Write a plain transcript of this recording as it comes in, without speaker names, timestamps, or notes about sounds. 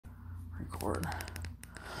Record.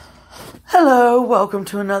 Hello, welcome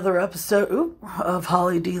to another episode of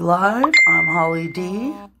Holly D Live. I'm Holly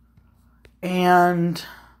D. And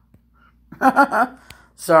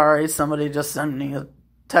sorry, somebody just sent me a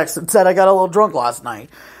text that said I got a little drunk last night.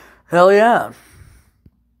 Hell yeah.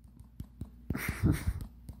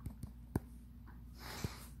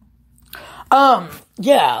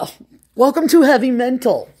 Yeah. Welcome to Heavy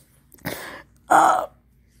Mental.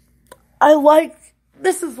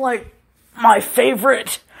 This is like my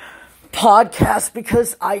favorite podcast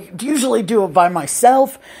because I usually do it by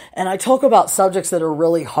myself and I talk about subjects that are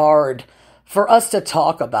really hard for us to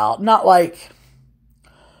talk about. Not like,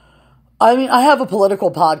 I have a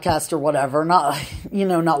political podcast or whatever, not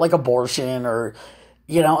like abortion or,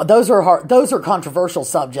 those are hard, those are controversial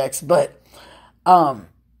subjects, but,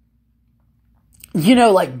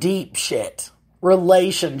 like deep shit,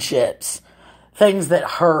 relationships, things that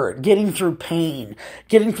hurt, getting through pain,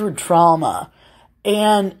 getting through trauma.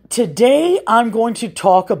 And today I'm going to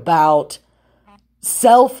talk about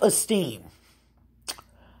self-esteem.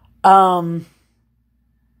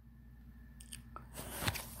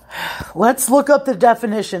 Let's look up the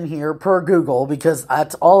definition here per Google, because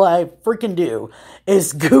that's all I freaking do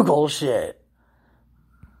is Google shit.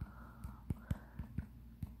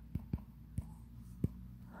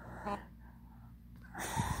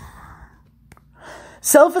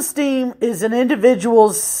 Self-esteem is an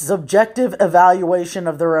individual's subjective evaluation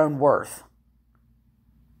of their own worth.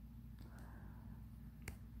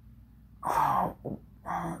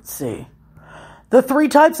 Let's see. The 3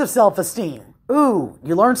 types of self-esteem. Ooh,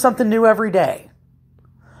 you learn something new every day.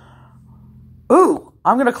 Ooh,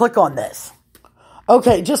 I'm going to click on this.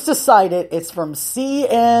 Okay, just to cite it, it's from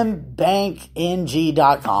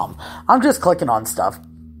cmbankng.com. I'm just clicking on stuff,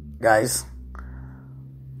 guys.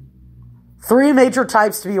 3 major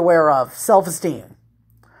types to be aware of. Self-esteem.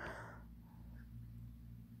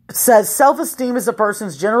 It says self-esteem is a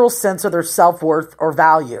person's general sense of their self-worth or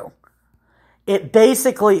value. It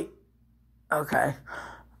basically... Okay.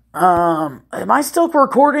 Am I still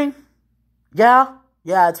recording? Yeah?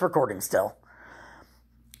 Yeah, it's recording still.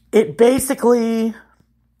 It basically...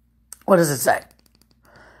 What does it say?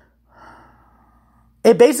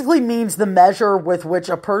 It basically means the measure with which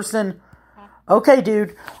a person... Okay,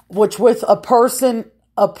 dude. With a person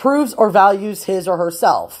approves or values his or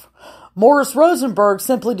herself. Morris Rosenberg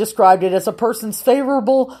simply described it as a person's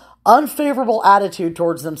favorable, unfavorable attitude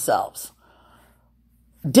towards themselves.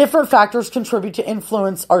 Different factors contribute to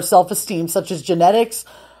influence our self-esteem, such as genetics,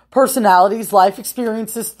 personalities, life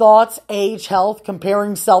experiences, thoughts, age, health,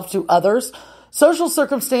 comparing self to others, social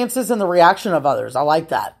circumstances, and the reaction of others. I like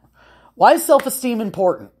that. Why is self-esteem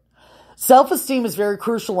important? Self-esteem is very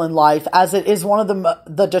crucial in life as it is one of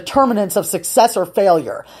the determinants of success or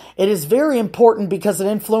failure. It is very important because it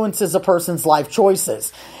influences a person's life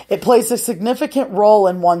choices. It plays a significant role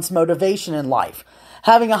in one's motivation in life.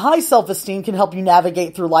 Having a high self-esteem can help you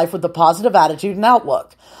navigate through life with a positive attitude and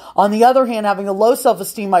outlook. On the other hand, having a low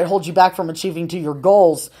self-esteem might hold you back from achieving to your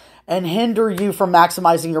goals and hinder you from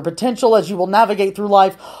maximizing your potential, as you will navigate through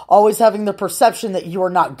life always having the perception that you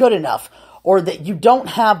are not good enough, or that you don't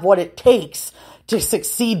have what it takes to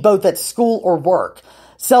succeed both at school or work.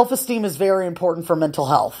 Self-esteem is very important for mental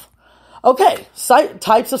health. Okay,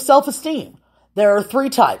 types of self-esteem. There are 3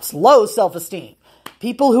 types. Low self-esteem.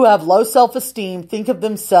 People who have low self-esteem think of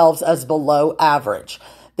themselves as below average.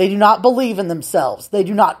 They do not believe in themselves. They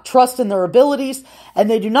do not trust in their abilities, and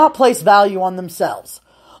they do not place value on themselves.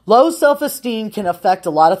 Low self-esteem can affect a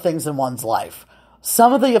lot of things in one's life.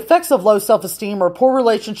 Some of the effects of low self-esteem are poor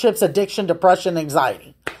relationships, addiction, depression,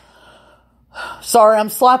 anxiety. Sorry, I'm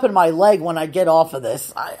slapping my leg when I get off of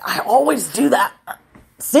this. I always do that.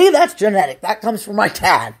 See, that's genetic. That comes from my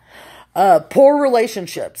dad. Poor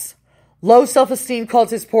relationships. Low self-esteem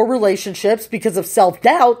causes poor relationships because of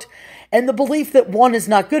self-doubt and the belief that one is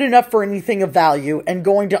not good enough for anything of value and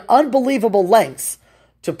going to unbelievable lengths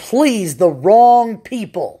to please the wrong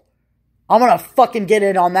people. I'm going to fucking get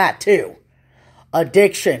in on that too.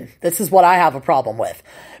 Addiction. This is what I have a problem with.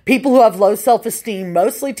 People who have low self-esteem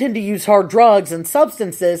mostly tend to use hard drugs and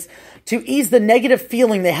substances to ease the negative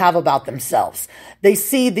feeling they have about themselves. They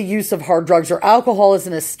see the use of hard drugs or alcohol as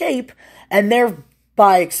an escape and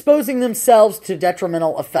thereby exposing themselves to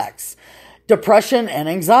detrimental effects. Depression and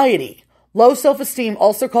anxiety. Low self-esteem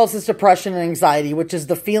also causes depression and anxiety, which is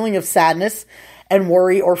the feeling of sadness and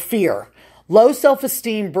worry or fear. Low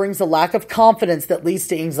self-esteem brings a lack of confidence that leads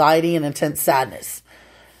to anxiety and intense sadness.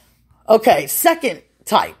 Okay, second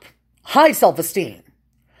type, high self-esteem.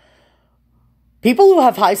 People who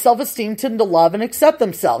have high self-esteem tend to love and accept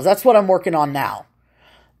themselves. That's what I'm working on now.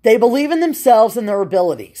 They believe in themselves and their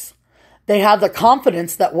abilities. They have the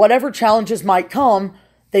confidence that whatever challenges might come,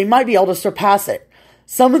 they might be able to surpass it.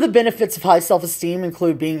 Some of the benefits of high self-esteem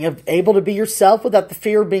include being able to be yourself without the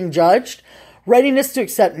fear of being judged, readiness to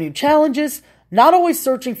accept new challenges, not always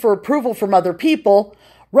searching for approval from other people,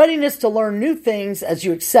 readiness to learn new things as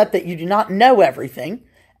you accept that you do not know everything,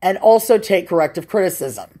 and also take corrective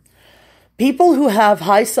criticism. People who have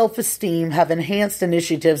high self-esteem have enhanced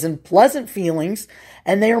initiatives and pleasant feelings,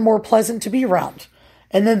 and they are more pleasant to be around.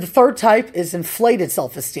 And then the third type is inflated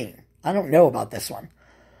self-esteem. I don't know about this one.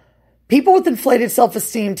 People with inflated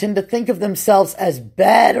self-esteem tend to think of themselves as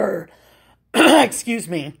better,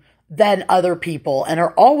 than other people, and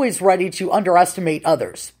are always ready to underestimate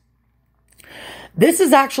others. This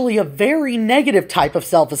is actually a very negative type of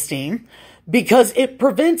self-esteem because it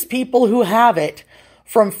prevents people who have it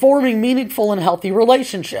from forming meaningful and healthy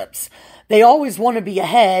relationships. They always want to be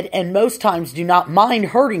ahead and most times do not mind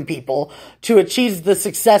hurting people to achieve the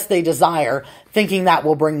success they desire, thinking that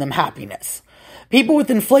will bring them happiness. People with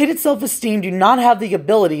inflated self-esteem do not have the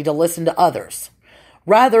ability to listen to others.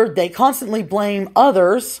 Rather, they constantly blame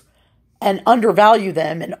others and undervalue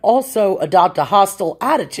them and also adopt a hostile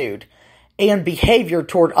attitude and behavior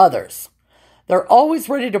toward others. They're always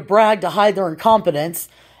ready to brag to hide their incompetence,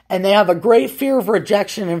 and they have a great fear of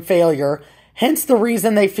rejection and failure, hence the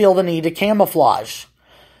reason they feel the need to camouflage.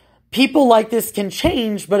 People like this can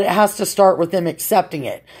change, but it has to start with them accepting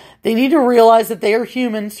it. They need to realize that they are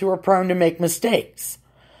humans who are prone to make mistakes.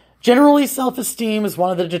 Generally, self-esteem is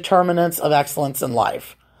one of the determinants of excellence in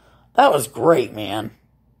life. That was great, man.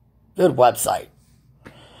 Good website.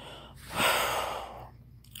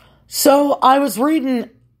 So I was reading,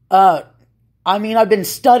 I've been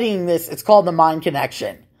studying this. It's called The Mind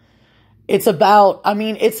Connection. It's about,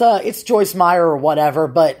 it's Joyce Meyer or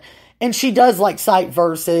whatever, and she does like cite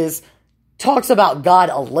verses, talks about God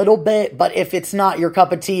a little bit, but if it's not your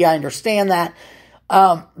cup of tea, I understand that.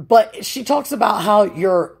 But she talks about how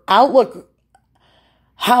your outlook,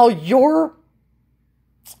 how your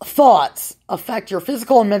thoughts affect your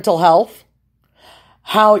physical and mental health,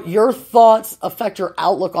 how your thoughts affect your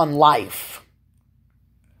outlook on life,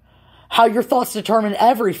 how your thoughts determine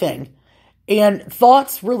everything. And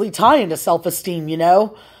thoughts really tie into self-esteem,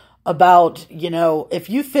 about, if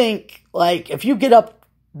you think, like, if you get up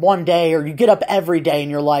one day or you get up every day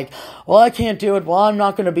and you're like, well, I can't do it. Well, I'm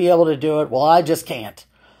not going to be able to do it. Well, I just can't.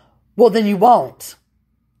 Well, then you won't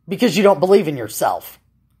because you don't believe in yourself.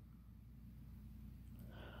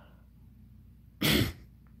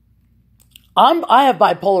 I have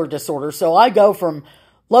bipolar disorder, so I go from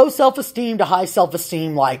low self-esteem to high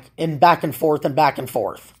self-esteem, like in back and forth and back and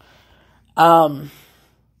forth.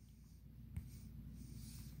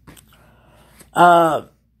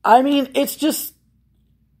 It's just,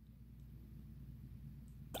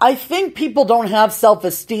 I think people don't have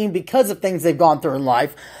self-esteem because of things they've gone through in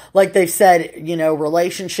life. Like they said,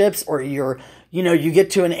 relationships, or you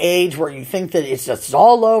get to an age where you think that it's just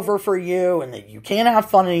all over for you and that you can't have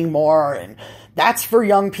fun anymore and that's for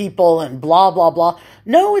young people and blah, blah, blah.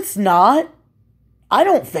 No, it's not. I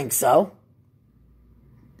don't think so.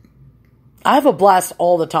 I have a blast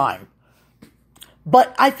all the time.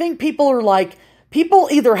 But I think people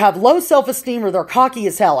either have low self-esteem or they're cocky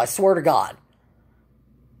as hell, I swear to God.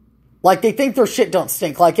 Like they think their shit don't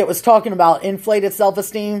stink. Like it was talking about inflated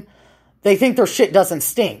self-esteem. They think their shit doesn't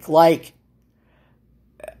stink. Like,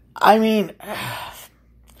 I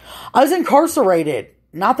was incarcerated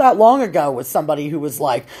not that long ago with somebody who was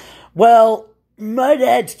like, well, my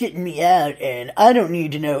dad's getting me out and I don't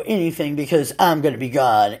need to know anything because I'm going to be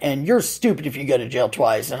God and you're stupid if you go to jail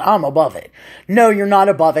twice and I'm above it. No, you're not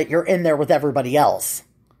above it. You're in there with everybody else.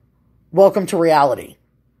 Welcome to reality.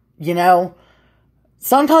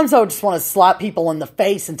 Sometimes I would just want to slap people in the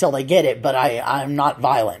face until they get it, but I'm not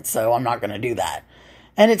violent, so I'm not going to do that.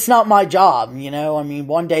 And it's not my job,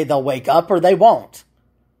 one day they'll wake up or they won't.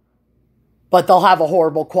 But they'll have a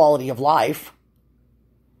horrible quality of life.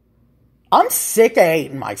 I'm sick of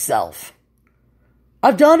hating myself.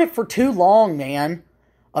 I've done it for too long, man.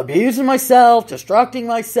 Abusing myself, destructing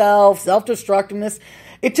myself, self-destructiveness.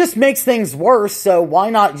 It just makes things worse, so why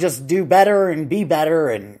not just do better and be better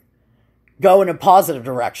and go in a positive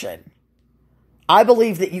direction? I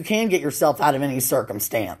believe that you can get yourself out of any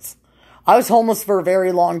circumstance. I was homeless for a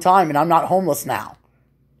very long time, and I'm not homeless now.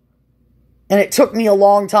 And it took me a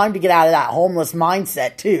long time to get out of that homeless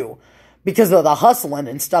mindset, too, because of the hustling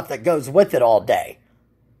and stuff that goes with it all day.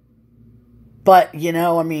 But,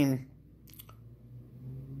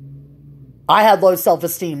 I had low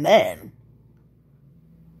self-esteem then.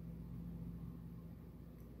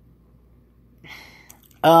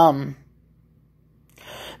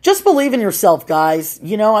 Just believe in yourself, guys.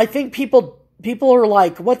 You know, I think people are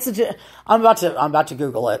like, what's the, I'm about to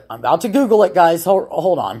Google it. I'm about to Google it, guys.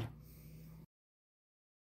 Hold on.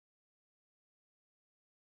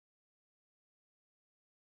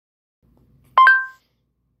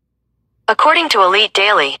 According to Elite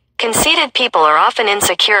Daily, conceited people are often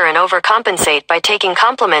insecure and overcompensate by taking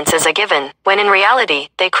compliments as a given, when in reality,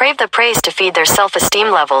 they crave the praise to feed their self-esteem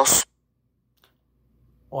levels.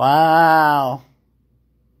 Wow.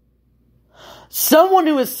 Someone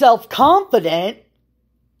who is self-confident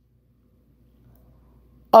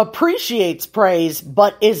appreciates praise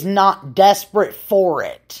but is not desperate for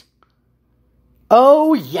it.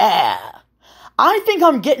 Oh, yeah. I think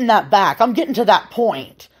I'm getting that back. I'm getting to that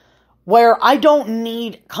point where I don't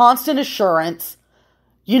need constant assurance.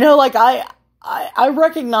 You know, like I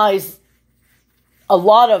recognize a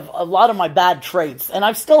lot of my bad traits, and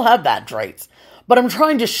I still have bad traits, but I'm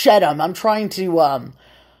trying to shed them. I'm trying to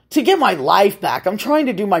get my life back. I'm trying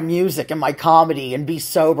to do my music and my comedy and be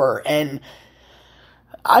sober, and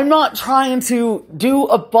I'm not trying to do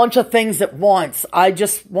a bunch of things at once. I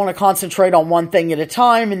just want to concentrate on one thing at a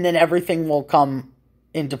time, and then everything will come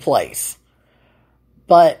into place.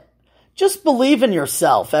 But just believe in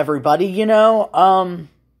yourself, everybody, you know.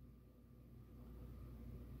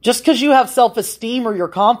 Just because you have self-esteem or you're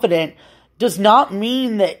confident does not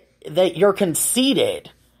mean that you're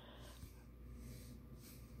conceited.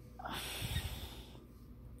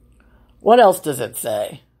 What else does it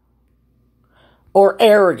say? Or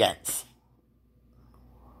arrogance.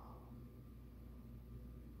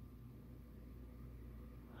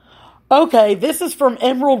 Okay, this is from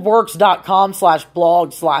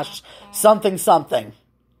emeraldworks.com/blog/something.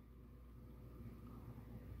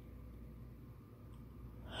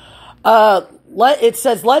 It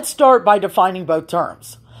says, let's start by defining both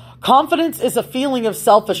terms. Confidence is a feeling of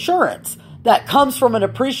self-assurance that comes from an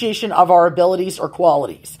appreciation of our abilities or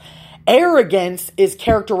qualities. Arrogance is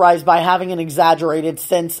characterized by having an exaggerated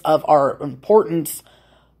sense of our importance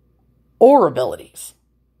or abilities.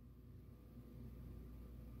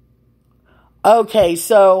 Okay,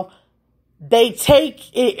 so they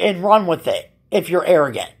take it and run with it if you're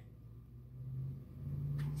arrogant.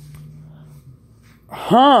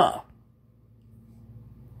 Huh.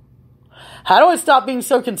 How do I stop being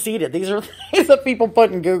so conceited? These are things that people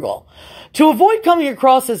put in Google. To avoid coming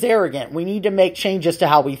across as arrogant, we need to make changes to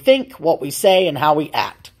how we think, what we say, and how we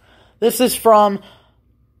act. This is from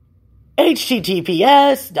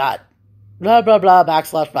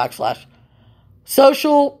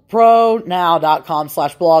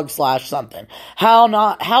https://socialpronow.com/blog/something.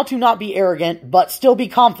 How to not be arrogant, but still be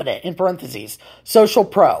confident, in parentheses, social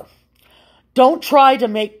pro. Don't try to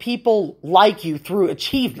make people like you through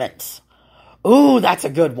achievements. Ooh, that's a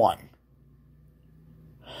good one.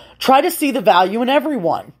 Try to see the value in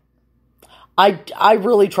everyone. I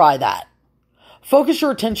really try that. Focus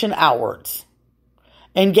your attention outwards.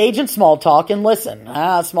 Engage in small talk and listen.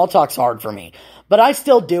 Small talk's hard for me, but I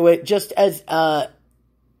still do it just as a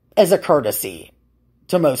courtesy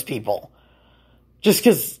to most people. Just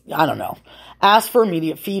because, I don't know. Ask for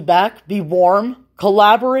immediate feedback. Be warm.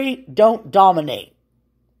 Collaborate. Don't dominate.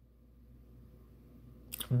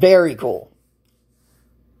 Very cool.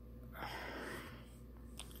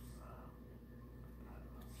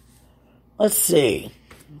 Let's see.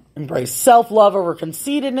 Embrace self-love over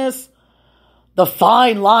conceitedness. The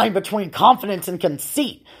fine line between confidence and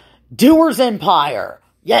conceit. Doer's empire.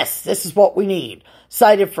 Yes, this is what we need.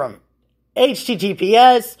 Cited from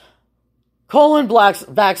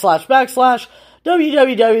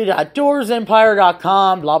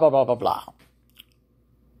https://www.doersempire.com, blah, blah, blah, blah, blah.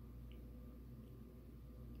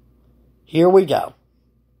 Here we go.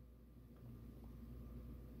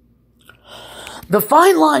 The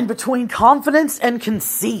fine line between confidence and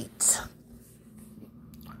conceit.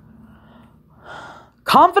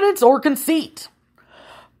 Confidence or conceit.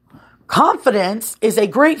 Confidence is a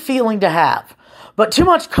great feeling to have, but too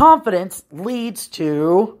much confidence leads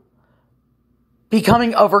to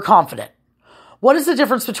becoming overconfident. What is the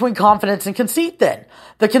difference between confidence and conceit then?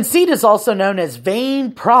 The conceit is also known as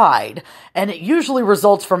vain pride, and it usually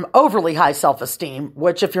results from overly high self-esteem,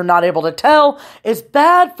 which, if you're not able to tell, is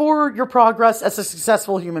bad for your progress as a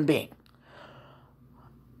successful human being.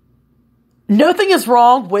 Nothing is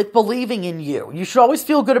wrong with believing in you. You should always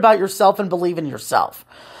feel good about yourself and believe in yourself.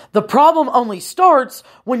 The problem only starts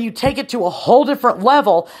when you take it to a whole different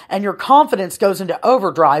level and your confidence goes into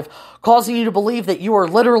overdrive, causing you to believe that you are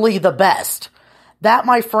literally the best. That,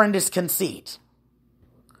 my friend, is conceit.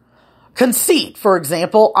 Conceit, for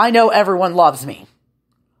example, I know everyone loves me.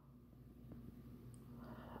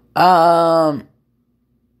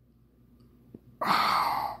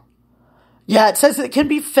 Yeah, it says it can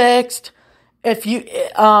be fixed if you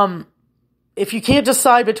can't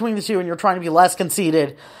decide between the two and you're trying to be less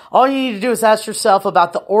conceited. All you need to do is ask yourself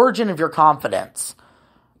about the origin of your confidence.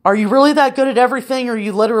 Are you really that good at everything, or are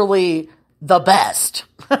you literally the best?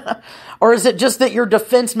 Or is it just that your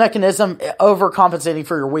defense mechanism overcompensating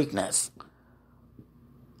for your weakness?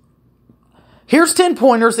 Here's 10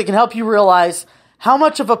 pointers that can help you realize how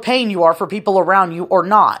much of a pain you are for people around you or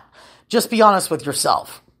not. Just be honest with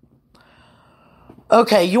yourself.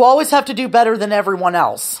 Okay, you always have to do better than everyone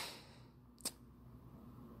else.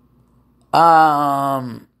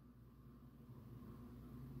 Oh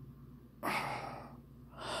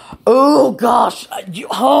gosh,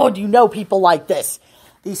 do you know people like this?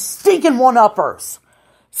 These stinking one-uppers.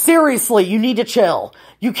 Seriously, you need to chill.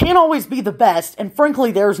 You can't always be the best, and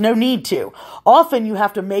frankly, there's no need to. Often you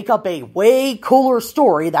have to make up a way cooler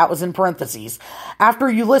story, that was in parentheses, after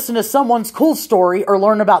you listen to someone's cool story or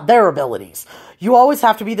learn about their abilities. You always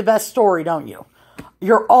have to be the best story, don't you?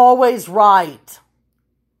 You're always right.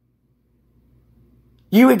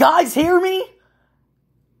 You guys hear me?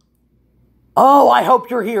 Oh, I hope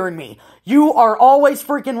you're hearing me. You are always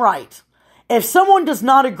freaking right. If someone does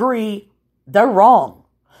not agree, they're wrong.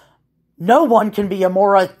 No one can be a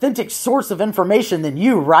more authentic source of information than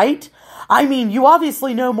you, right? I mean, you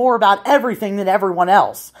obviously know more about everything than everyone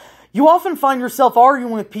else. You often find yourself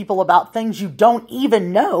arguing with people about things you don't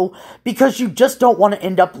even know because you just don't want to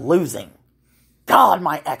end up losing. God,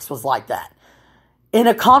 my ex was like that. In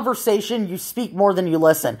a conversation, you speak more than you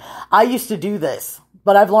listen. I used to do this,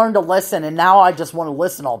 but I've learned to listen, and now I just want to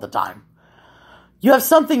listen all the time. You have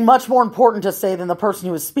something much more important to say than the person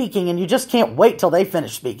who is speaking, and you just can't wait till they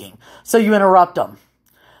finish speaking, so you interrupt them.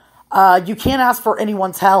 You can't ask for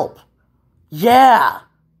anyone's help. Yeah.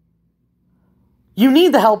 You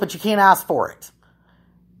need the help, but you can't ask for it.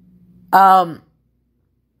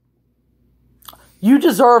 You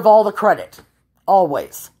deserve all the credit.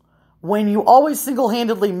 Always. When you always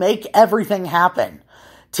single-handedly make everything happen.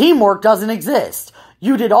 Teamwork doesn't exist.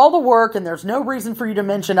 You did all the work, and there's no reason for you to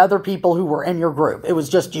mention other people who were in your group. It was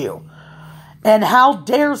just you. And how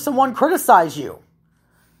dare someone criticize you?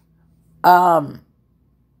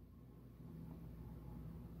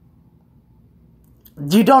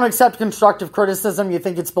 You don't accept constructive criticism. You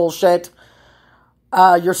think it's bullshit.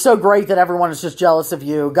 You're so great that everyone is just jealous of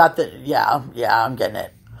you. Yeah, I'm getting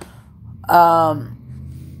it.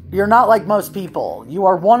 You're not like most people. You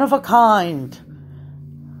are one of a kind.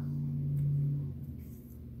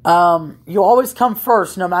 You always come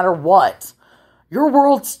first no matter what. Your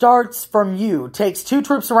world starts from you, takes 2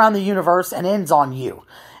 trips around the universe, and ends on you.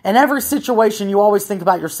 In every situation, you always think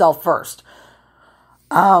about yourself first.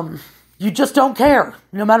 You just don't care.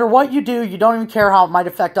 No matter what you do, you don't even care how it might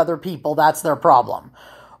affect other people. That's their problem.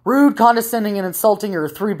 Rude, condescending, and insulting are your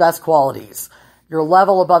 3 best qualities. You're a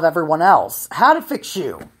level above everyone else. How to fix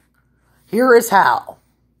you? Here is how.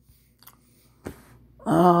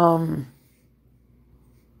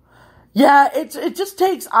 Yeah, it just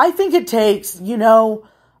takes, I think it takes,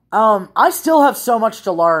 I still have so much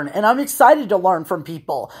to learn, and I'm excited to learn from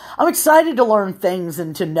people. I'm excited to learn things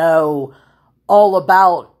and to know all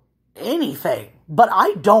about anything, but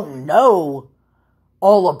I don't know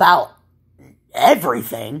all about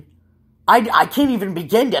everything. I can't even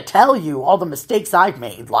begin to tell you all the mistakes I've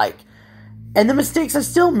made, and the mistakes I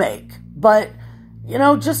still make. But,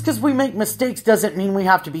 just because we make mistakes doesn't mean we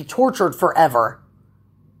have to be tortured forever.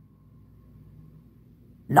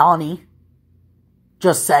 Nani.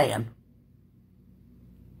 Just saying.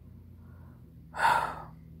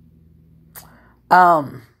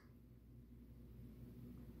 And,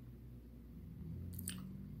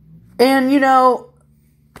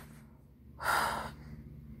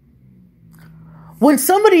 when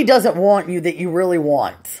somebody doesn't want you that you really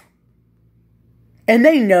want, and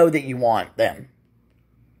they know that you want them,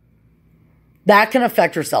 that can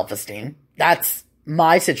affect your self-esteem. That's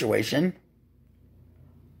my situation.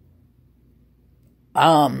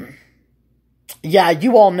 Yeah,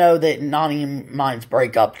 you all know that Nani and mine's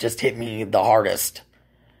breakup just hit me the hardest.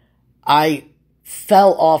 I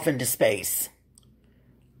fell off into space.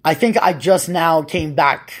 I think I just now came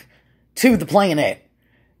back to the planet.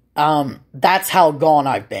 That's how gone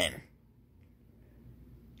I've been.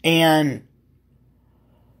 And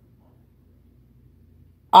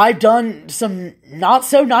I've done some not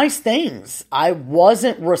so nice things. I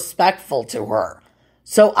wasn't respectful to her.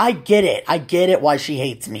 So I get it. I get it why she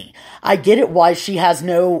hates me. I get it why she has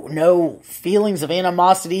no feelings of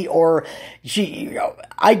animosity or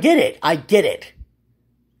I get it. I get it.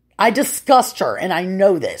 I disgust her, and I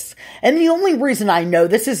know this. And the only reason I know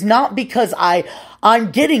this is not because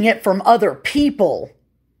I'm getting it from other people.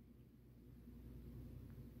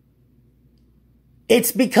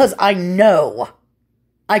 It's because I know.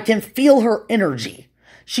 I can feel her energy.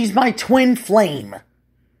 She's my twin flame.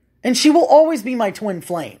 And she will always be my twin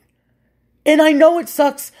flame. And I know it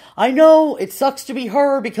sucks. I know it sucks to be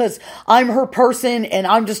her because I'm her person and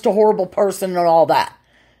I'm just a horrible person and all that.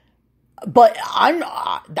 But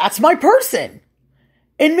that's my person.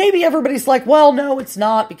 And maybe everybody's like, well, no, it's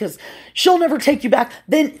not because she'll never take you back.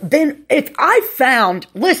 Then if I found,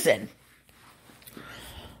 listen,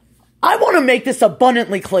 I want to make this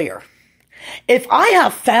abundantly clear. If I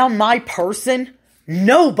have found my person,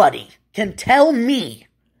 nobody can tell me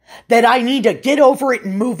that I need to get over it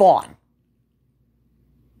and move on.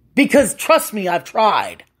 Because trust me, I've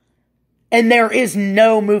tried. And there is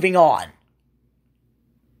no moving on.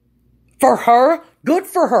 For her, good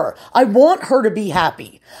for her. I want her to be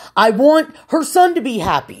happy. I want her son to be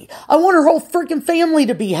happy. I want her whole freaking family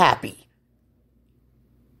to be happy.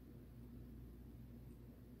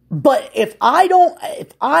 But if I don't,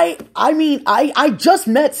 I just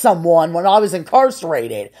met someone when I was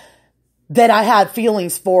incarcerated that I had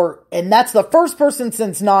feelings for, and that's the first person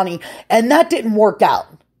since Nani, and that didn't work out.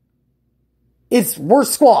 We're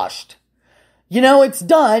squashed. It's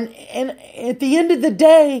done, and at the end of the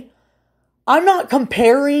day, I'm not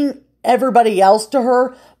comparing everybody else to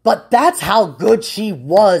her, but that's how good she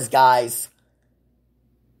was, guys.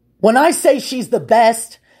 When I say she's the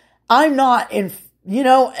best, I'm not in,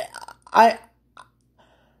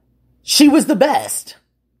 she was the best.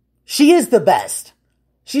 She is the best.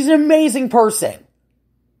 She's an amazing person.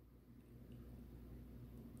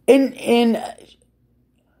 One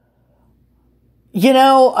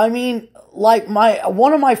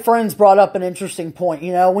of my friends brought up an interesting point,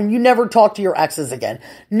 when you never talk to your exes again.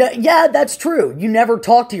 No, yeah, that's true. You never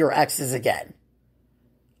talk to your exes again.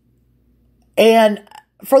 And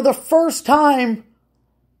for the first time,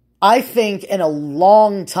 I think in a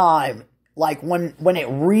long time, like when it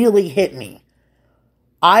really hit me,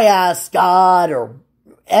 I asked God or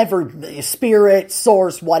every spirit,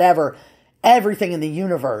 source, whatever, everything in the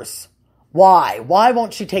universe, why? Why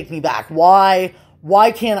won't she take me back? Why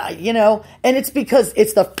can't I, And it's because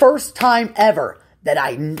it's the first time ever that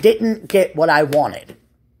I didn't get what I wanted.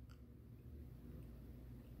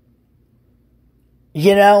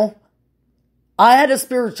 I had a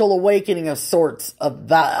spiritual awakening of sorts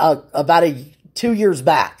about 2 years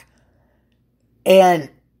back. And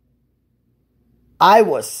I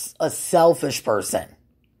was a selfish person.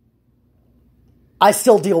 I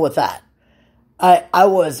still deal with that. I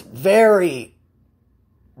was very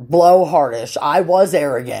blowhardish. I was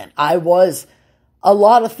arrogant. I was a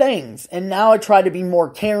lot of things. And now I try to be more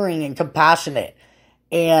caring and compassionate.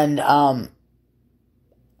 And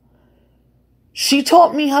she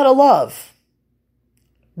taught me how to love.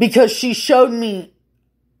 Because she showed me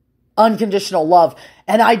unconditional love.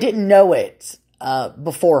 And I didn't know it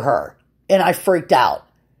before her. And I freaked out.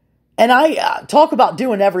 And I talk about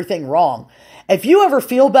doing everything wrong. If you ever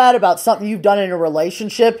feel bad about something you've done in a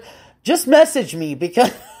relationship, just message me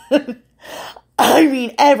because,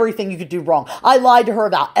 everything you could do wrong. I lied to her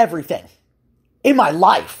about everything in my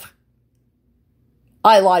life.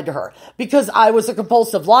 I lied to her because I was a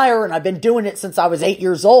compulsive liar and I've been doing it since I was 8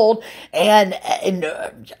 years old. And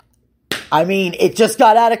it just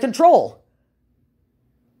got out of control.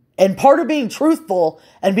 And part of being truthful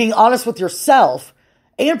and being honest with yourself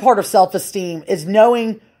and part of self-esteem is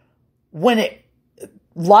knowing when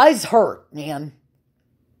lies hurt, man.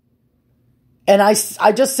 And I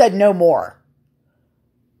just said no more.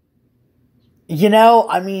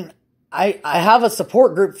 I have a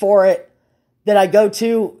support group for it that I go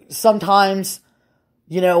to sometimes,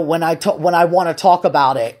 when I want to talk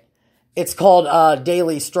about it. It's called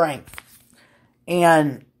Daily Strength.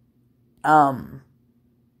 And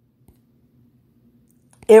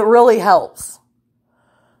it really helps.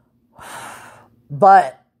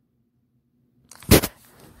 But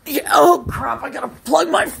oh crap, I gotta plug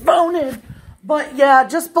my phone in. But yeah,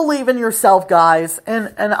 just believe in yourself, guys.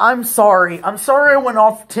 And I'm sorry. I'm sorry I went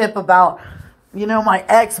off tip about, my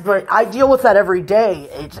ex, but I deal with that every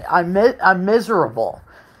day. I'm miserable.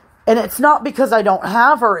 And it's not because I don't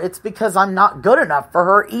have her, it's because I'm not good enough for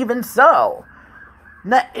her, even so.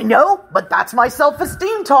 No, but that's my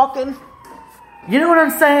self-esteem talking. You know what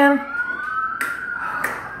I'm saying?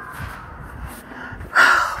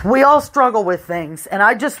 We all struggle with things, and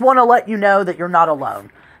I just want to let you know that you're not alone.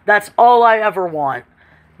 That's all I ever want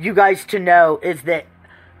you guys to know is that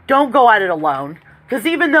don't go at it alone. Because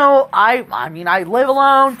even though I live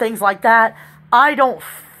alone, things like that, I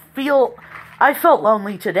felt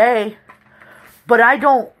lonely today, but I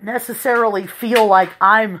don't necessarily feel like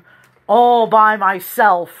I'm all by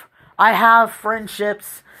myself. I have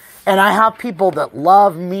friendships And I have people that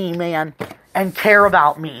love me, man, and care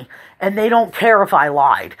about me. And they don't care if I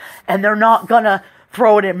lied. And they're not going to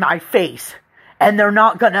throw it in my face. And they're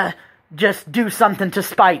not going to just do something to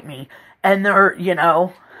spite me. And they're, you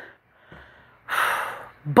know.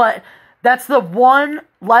 But that's the one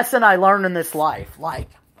lesson I learned in this life. Like,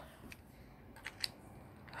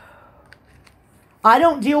 I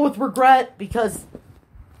don't deal with regret because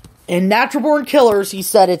in Natural Born Killers, he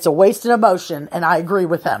said it's a wasted emotion, and I agree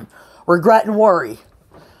with him. Regret and worry.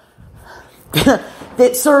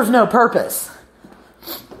 It serves no purpose.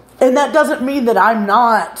 And that doesn't mean that I'm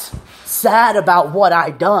not sad about what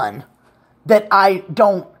I've done, that I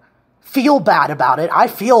don't feel bad about it. I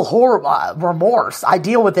feel remorse. I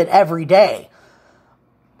deal with it every day.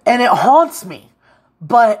 And it haunts me.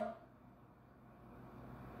 But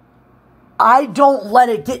I don't let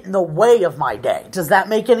it get in the way of my day. Does that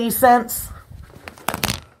make any sense?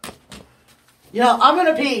 You know, I'm going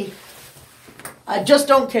to pee. I just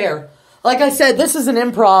don't care. Like I said, this is an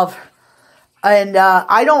improv. And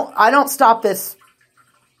I don't stop this.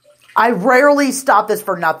 I rarely stop this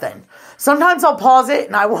for nothing. Sometimes I'll pause it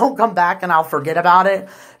and I won't come back and I'll forget about it.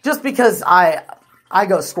 Just because I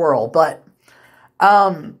go squirrel. But,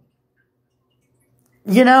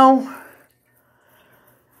 you know,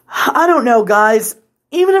 I don't know, guys.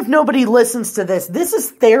 Even if nobody listens to this, this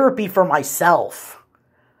is therapy for myself.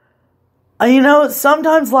 You know,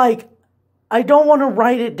 sometimes, like, I don't want to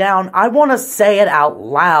write it down. I want to say it out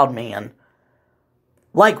loud, man.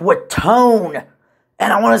 Like, with tone.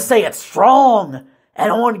 And I want to say it strong.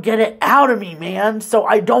 And I want to get it out of me, man. So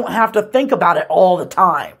I don't have to think about it all the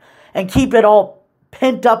time. And keep it all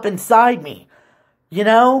pent up inside me. You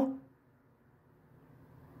know?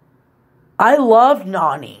 I loved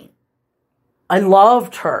Nani. I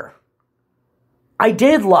loved her. I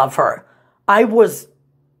did love her. I was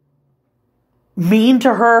mean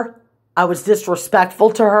to her. I was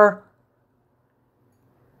disrespectful to her.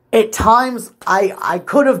 At times, I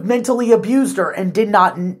could have mentally abused her and did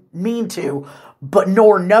not mean to, but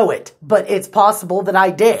nor know it. But it's possible that I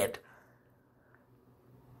did.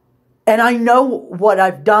 And I know what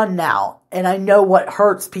I've done now. And I know what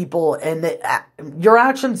hurts people. And that your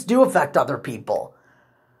actions do affect other people.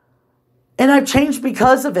 And I've changed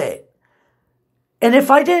because of it. And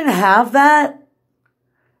if I didn't have that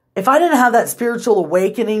spiritual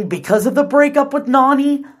awakening because of the breakup with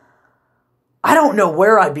Nani, I don't know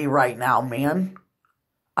where I'd be right now, man.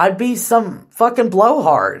 I'd be some fucking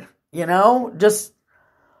blowhard, you know? Just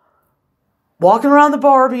walking around the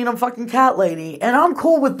bar being a fucking cat lady. And I'm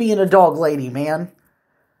cool with being a dog lady, man.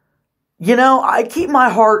 You know, I keep my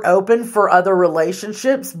heart open for other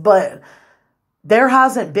relationships, but there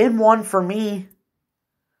hasn't been one for me.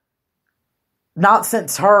 Not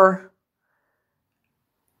since her.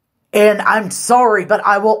 And I'm sorry, but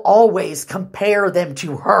I will always compare them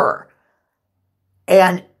to her.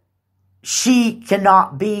 And she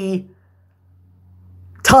cannot be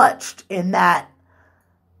touched in that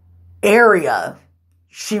area.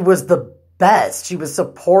 She was the best. She was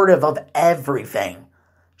supportive of everything.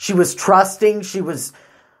 She was trusting. She was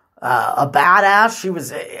a badass.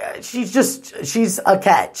 She's a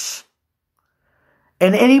catch.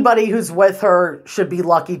 And anybody who's with her should be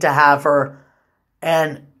lucky to have her.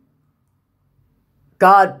 And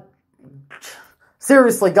God,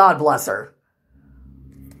 seriously, God bless her.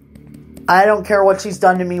 I don't care what she's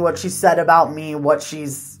done to me, what she said about me,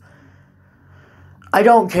 I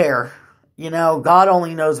don't care. You know, God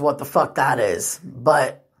only knows what the fuck that is.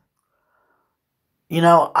 But, you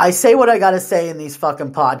know, I say what I gotta say in these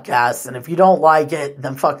fucking podcasts. And if you don't like it,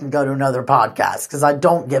 then fucking go to another podcast. Because I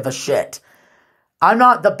don't give a shit. I'm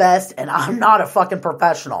not the best, and I'm not a fucking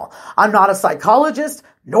professional. I'm not a psychologist,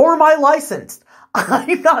 nor am I licensed.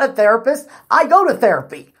 I'm not a therapist. I go to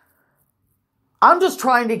therapy. I'm just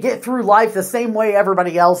trying to get through life the same way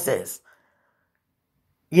everybody else is.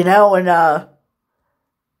 You know, and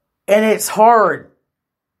it's hard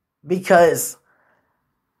because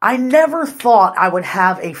I never thought I would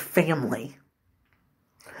have a family.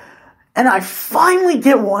 And I finally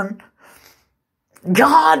get one.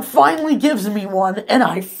 God finally gives me one, and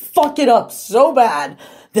I fuck it up so bad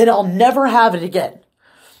that I'll never have it again.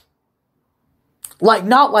 Like,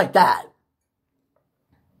 not like that.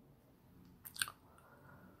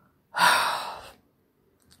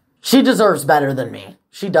 She deserves better than me.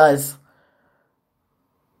 She does.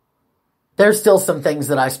 There's still some things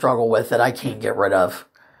that I struggle with that I can't get rid of.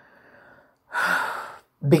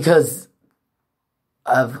 Because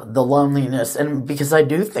of the loneliness, and because I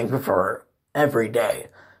do think of her every day.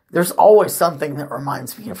 There's always something that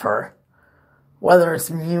reminds me of her. Whether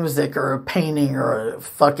it's music or a painting or a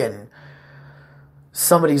fucking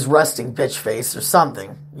somebody's resting bitch face or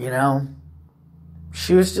something,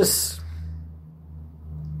 She was just...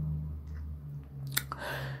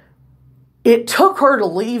 It took her to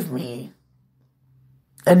leave me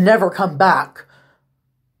and never come back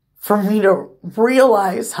for me to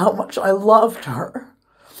realize how much I loved her.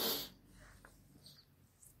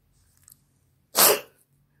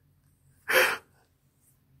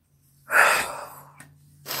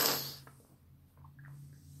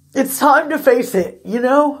 It's time to face it,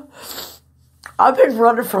 I've been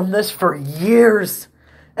running from this for years,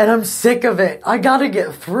 and I'm sick of it. I gotta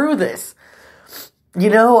get through this.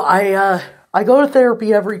 I go to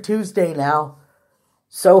therapy every Tuesday now,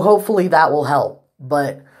 so hopefully that will help,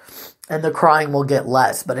 and the crying will get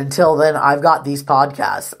less. But until then, I've got these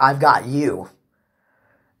podcasts. I've got you.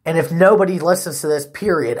 And if nobody listens to this,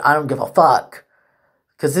 period, I don't give a fuck.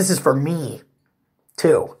 Because this is for me,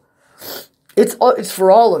 too. It's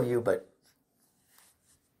for all of you, but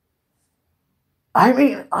I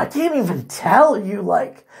mean, I can't even tell you,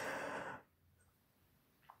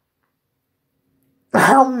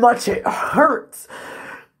 how much it hurts.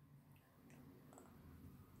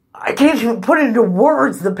 I can't even put into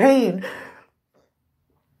words the pain.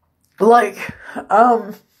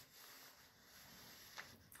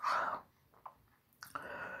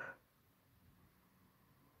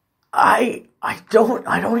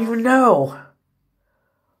 I don't even know.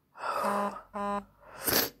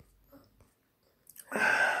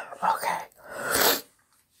 Okay.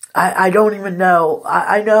 I don't even know.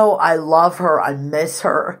 I know I love her. I miss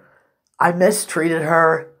her. I mistreated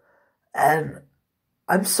her. And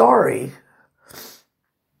I'm sorry.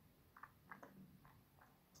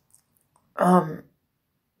 I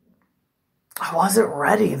wasn't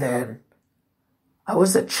ready then. I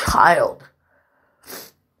was a child.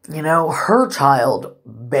 Her child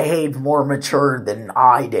behaved more mature than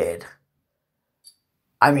I did.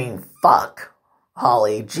 I mean, fuck,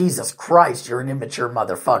 Holly. Jesus Christ, you're an immature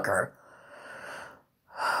motherfucker.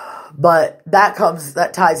 But that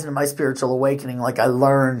ties into my spiritual awakening. I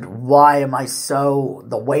learned, why am I so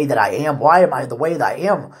the way that I am? Why am I the way that I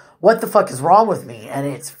am? What the fuck is wrong with me? And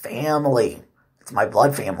it's family. It's my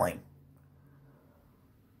blood family.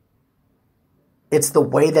 It's the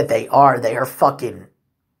way that they are. They are fucking...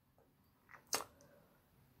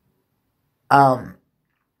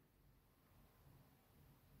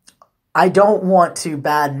 I don't want to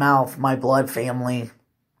badmouth my blood family,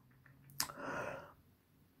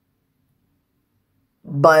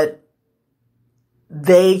 but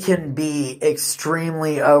they can be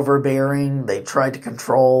extremely overbearing. They try to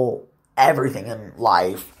control everything in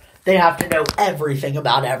life. They have to know everything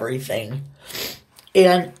about everything.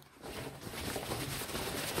 And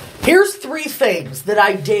here's 3 things that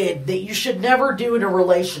I did that you should never do in a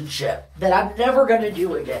relationship, that I'm never going to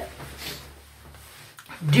do again.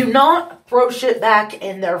 Do not throw shit back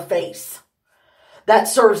in their face. That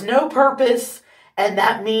serves no purpose, and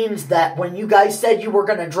that means that when you guys said you were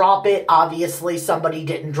going to drop it, obviously somebody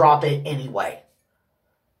didn't drop it anyway.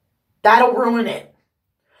 That'll ruin it.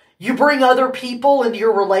 You bring other people into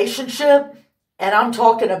your relationship, and I'm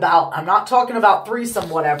not talking about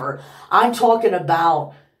threesome, whatever. I'm talking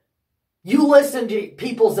about you listen to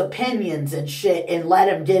people's opinions and shit and let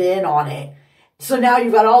them get in on it. So now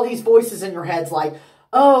you've got all these voices in your heads like,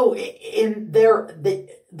 oh, in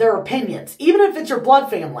their opinions. Even if it's your blood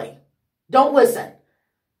family, don't listen.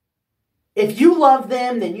 If you love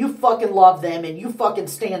them, then you fucking love them and you fucking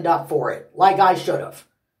stand up for it, like I should have.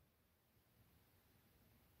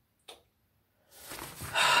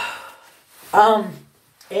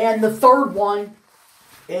 And the third one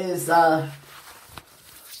is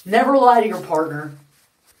never lie to your partner.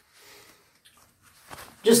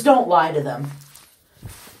 Just don't lie to them.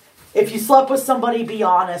 If you slept with somebody, be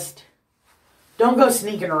honest. Don't go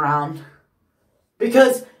sneaking around.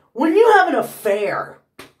 Because when you have an affair,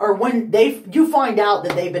 or when you find out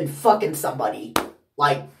that they've been fucking somebody,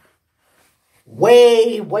 way,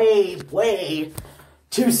 way, way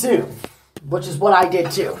too soon, which is what I did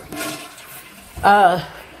too,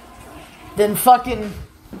 then fucking,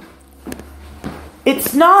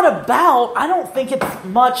 it's not about, I don't think it's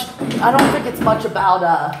much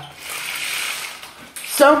about,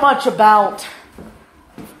 so much about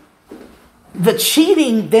the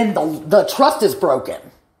cheating, then the trust is broken.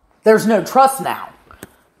 There's no trust now.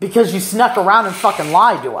 Because you snuck around and fucking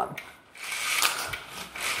lied to him.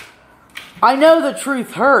 I know the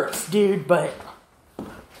truth hurts, dude, but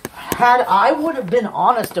I would have been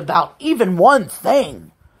honest about even one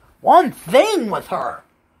thing with her,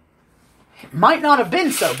 it might not have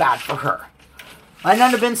been so bad for her. Might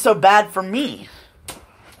not have been so bad for me.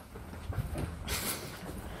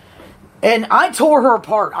 And I tore her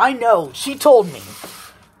apart. I know. She told me.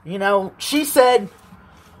 You know, she said,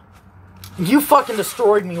 you fucking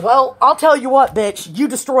destroyed me. Well, I'll tell you what, bitch. You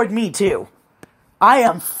destroyed me too. I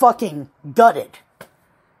am fucking gutted.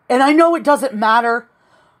 And I know it doesn't matter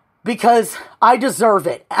because I deserve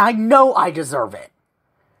it. I know I deserve it.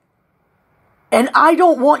 And I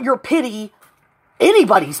don't want your pity,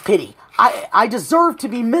 anybody's pity. I deserve to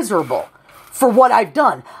be miserable for what I've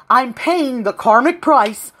done. I'm paying the karmic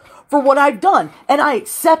price for what I've done. And I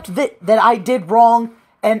accept that I did wrong.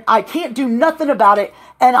 And I can't do nothing about it.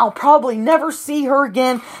 And I'll probably never see her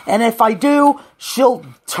again. And if I do, she'll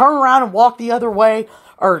turn around and walk the other way.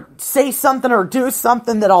 Or say something or do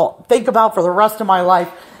something that I'll think about for the rest of my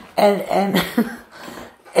life. And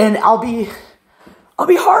and I'll be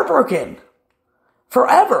heartbroken.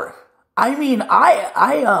 Forever. I mean,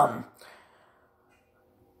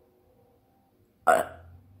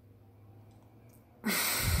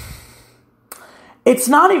 it's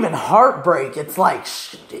not even heartbreak. It's like,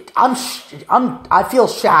 I feel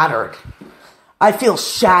shattered. I feel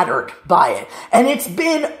shattered by it. And it's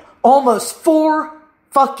been almost 4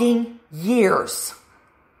 fucking years.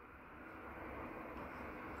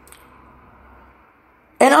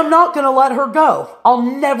 And I'm not going to let her go. I'll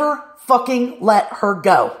never fucking let her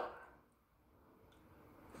go.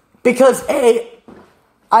 Because I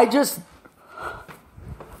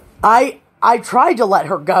tried to let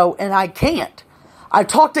her go and I can't. I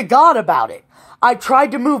talked to God about it. I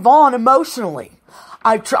tried to move on emotionally.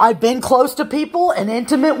 I've been close to people and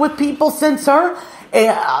intimate with people since her.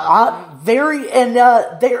 And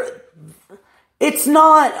it's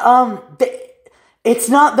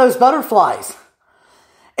not those butterflies.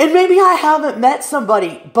 And maybe I haven't met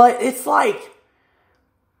somebody, but it's like,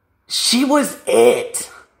 she was it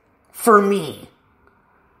for me.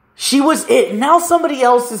 She was it. Now somebody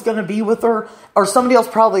else is going to be with her, or somebody else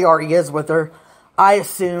probably already is with her, I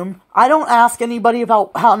assume. I don't ask anybody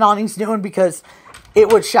about how Nani's doing because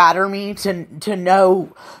it would shatter me to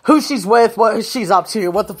know who she's with, what she's up to,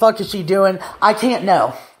 what the fuck is she doing. I can't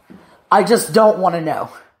know. I just don't want to know.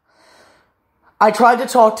 I tried to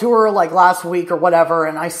talk to her like last week or whatever,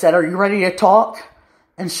 and I said, are you ready to talk?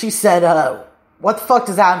 And she said, what the fuck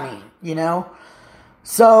does that mean? You know?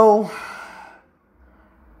 So,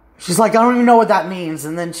 she's like, I don't even know what that means.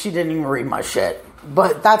 And then she didn't even read my shit.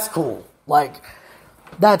 But that's cool. Like,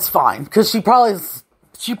 that's fine. Because she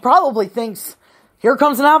probably thinks, here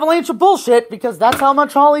comes an avalanche of bullshit, because that's how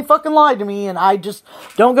much Holly fucking lied to me, and I just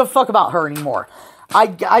don't give a fuck about her anymore. I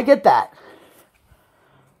get that.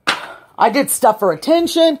 I did stuff for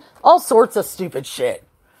attention, all sorts of stupid shit.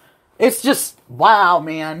 It's just, wow,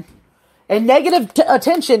 man. And negative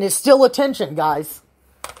attention is still attention, guys.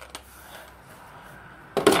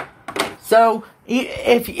 So,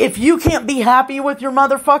 if you can't be happy with your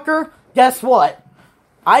motherfucker, guess what?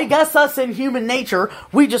 I guess us in human nature,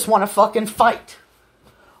 we just want to fucking fight.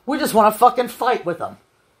 We just want to fucking fight with them.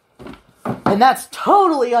 And that's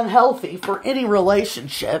totally unhealthy for any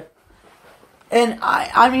relationship. And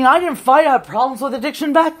I mean, I didn't fight. I had problems with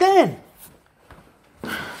addiction back then.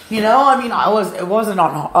 You know, I mean, it wasn't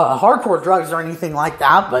on hardcore drugs or anything like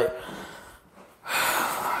that, but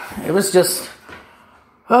it was just,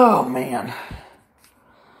 oh man.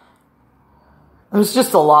 It was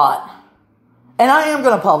just a lot. And I am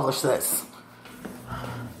going to publish this.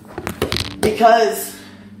 Because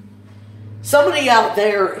somebody out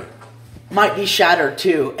there might be shattered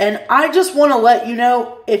too. And I just want to let you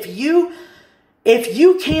know, if you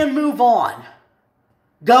can move on,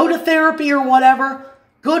 go to therapy or whatever,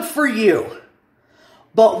 good for you.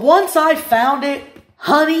 But once I found it,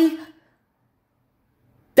 honey,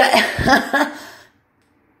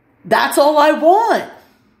 that's all I want.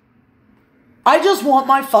 I just want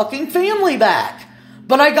my fucking family back.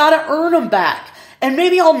 But I gotta earn them back. And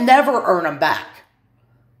maybe I'll never earn them back.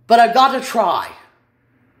 But I gotta try.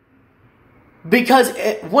 Because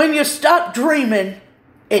when you stop dreaming,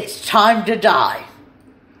 it's time to die.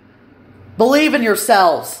 Believe in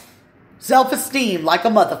yourselves. Self-esteem like a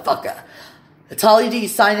motherfucker. It's Holly D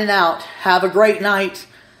signing out. Have a great night.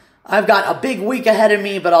 I've got a big week ahead of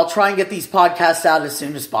me, but I'll try and get these podcasts out as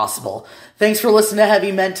soon as possible. Thanks for listening to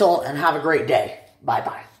Heavy Mental, and have a great day.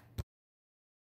 Bye-bye.